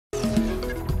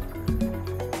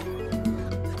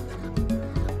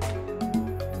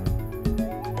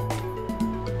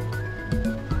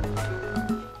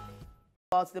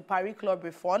about the Paris Club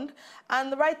refund.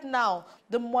 And right now,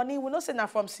 the money, we know say now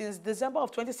from since December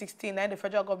of 2016, and the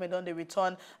federal government don't they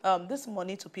return this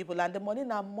money to people. And the money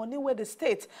now money where the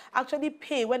state actually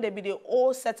pay when they be the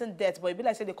owe certain debt, but it be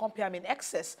like say they can't pay them in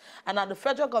excess. And now the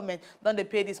federal government don't they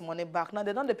pay this money back. Now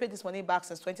they don't they pay this money back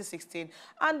since 2016.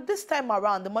 And this time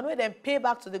around, the money where they pay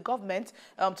back to the government,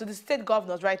 to the state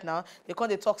governors right now, they can't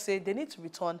they talk say they need to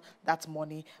return that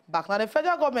money back. Now the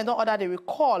federal government don't order the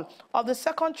recall of the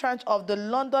second tranche of the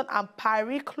London and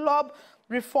Paris Club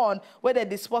refund where they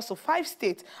disbursed to 5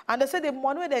 states. And they say the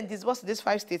money where they disbursed to these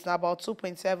 5 states now about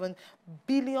 $2.7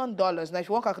 billion. Now if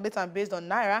you want to calculate them based on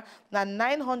Naira, now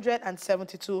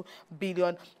 972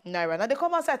 billion Naira. Now they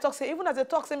come outside talk say, even as they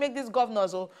talk say make these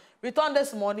governors return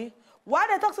this money. Why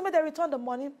they talk to me they return the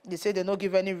money? They say they don't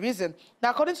give any reason.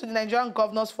 Now, according to the Nigerian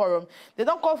Governors Forum, they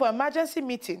don't call for an emergency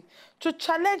meeting to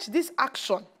challenge this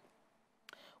action,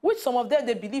 which some of them,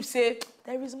 they believe, say,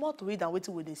 there is more to it than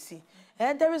what they see.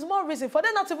 And there is more reason. For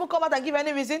them not to even come out and give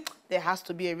any reason, there has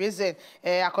to be a reason,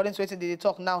 according to what they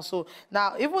talk now. So,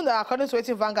 now, even according to what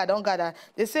Vanguard don't gather,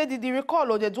 they say the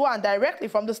recall or they do and directly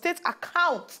from the state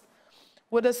account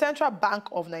with the Central Bank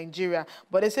of Nigeria.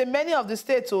 But they say many of the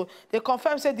states, they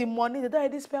confirm, say the money, they don't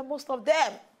already spend most of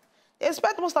them. They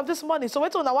spent most of this money. So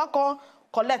wait till now one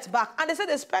collect back. And they say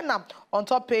they spend them on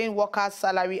top paying workers'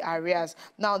 salary arrears.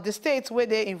 Now, the states where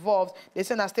they involved, they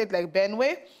say a state like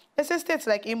Benue, they say states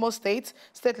like Imo State,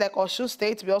 state like Osun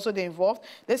State, we also they involved.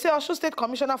 They say Osun State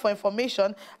Commissioner for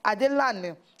Information,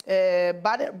 Adelane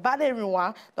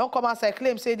Baderinwa, don't come outside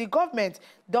claim, say the government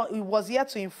was here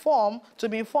to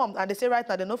be informed, and they say right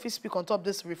now they no fit speak on top of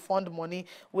this refund money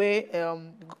where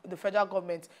the federal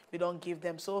government we don't give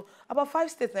them. So about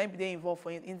 5 states now be involved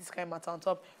in this kind of matter on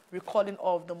top recalling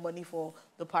of the money for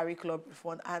the Paris Club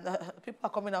refund, and people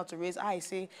are coming out to raise eyes,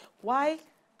 say why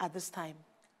at this time?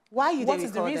 Why you what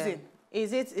is the reason? Them?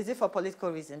 Is it for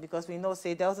political reason? Because we know,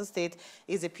 say, Delta State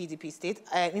is a PDP state,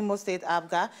 Imo State,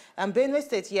 ABGA, and Benue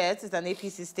State, yes, it's an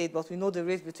APC state, but we know the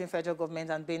race between federal government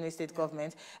and Benue State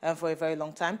government for a very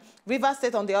long time. Rivers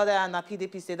State, on the other hand, a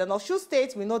PDP state. And Osun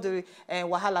State, we know the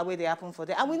wahala where they happen for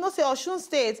there. And we know, say, Osun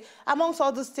State, amongst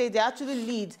all the states, they actually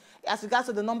lead as regards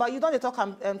to the number. You don't talk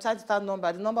time to that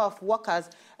number, the number of workers,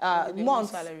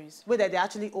 months, where they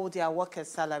actually owe their workers'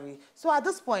 salary. So at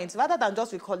this point, rather than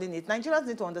just recalling it, Nigerians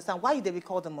need to understand why they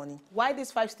recall the money. Why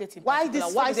these 5 states in Why particular?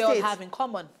 these 5 what do they states? all have in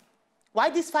common?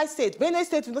 Why these 5 states? Benue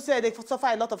State, we know say they suffer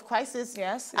a lot of crisis.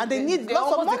 Yes. And they need they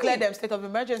lots of money. almost declare them state of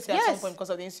emergency yes. at some point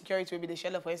because of the insecurity will be the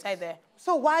shelter for inside there.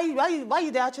 So why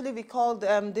they actually recall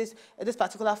this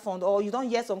particular fund, or you don't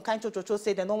hear some kind of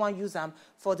say they don't want to use them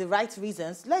for the right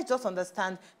reasons? Let's just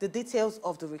understand the details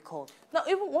of the recall. Now,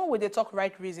 even when they talk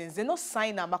right reasons, they not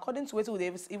sign them according to what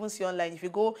they even see online. If you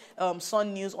go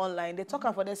Sun News online, they talk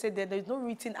about, they say that there is no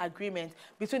written agreement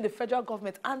between the federal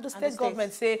government and the state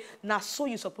government. Say, now so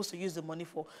you're supposed to use the money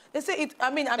for. They say it.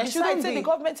 I mean, and besides, say the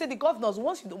government, say the governors,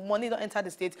 once the money don't enter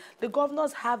the state, the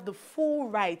governors have the full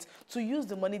right to use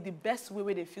the money the best way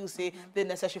where they feel say they're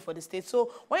necessary for the state.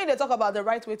 So when they talk about the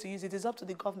right way to use it, it's up to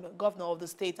the governor of the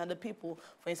state and the people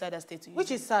for inside that state to use it.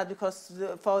 Which is sad because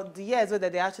for the years where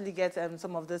they actually get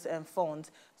some of these funds,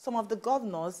 some of the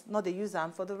governors, not they use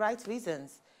them for the right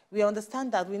reasons. We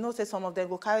understand that. We know say some of them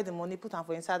will carry the money, put them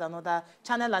for inside another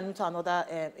channel and into another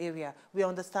area. We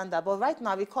understand that. But right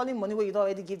now, we're calling money where you don't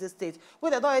already give the state.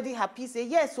 Where they don't already happy, say,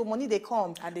 yes, so money they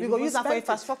come. And we go use them for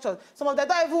infrastructure. Some of them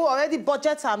don't even already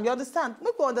budget them. You understand?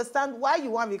 Make we understand why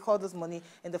you want to recall this money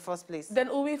in the first place. Then,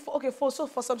 for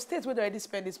some states where they already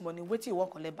spend this money, what do you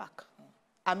want to collect back?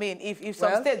 I mean, if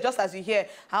some states, just as you hear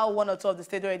how 1 or 2 of the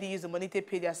states already use the money to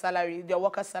pay their salary, their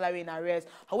workers' salary in arrears,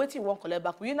 how wait you won't collect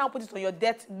back? Will you now put it on your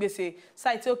debt base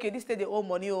side? Say, okay, this state they owe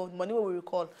money what we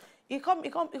recall. It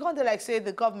can't they like say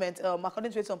the government,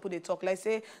 according to what some people they talk, like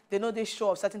say they know they're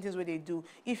sure of certain things where they do.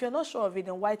 If you're not sure of it,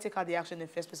 then why take out the action in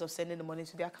the first place of sending the money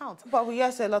to the account? But we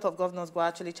hear say a lot of governors will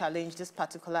actually challenge this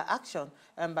particular action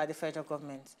by the federal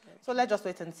government. So let's just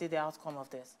wait and see the outcome of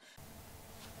this.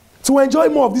 To enjoy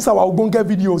more of these our Ogbonge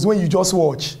videos when you just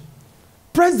watch,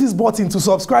 press this button to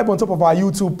subscribe on top of our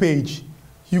YouTube page.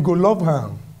 You go love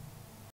her.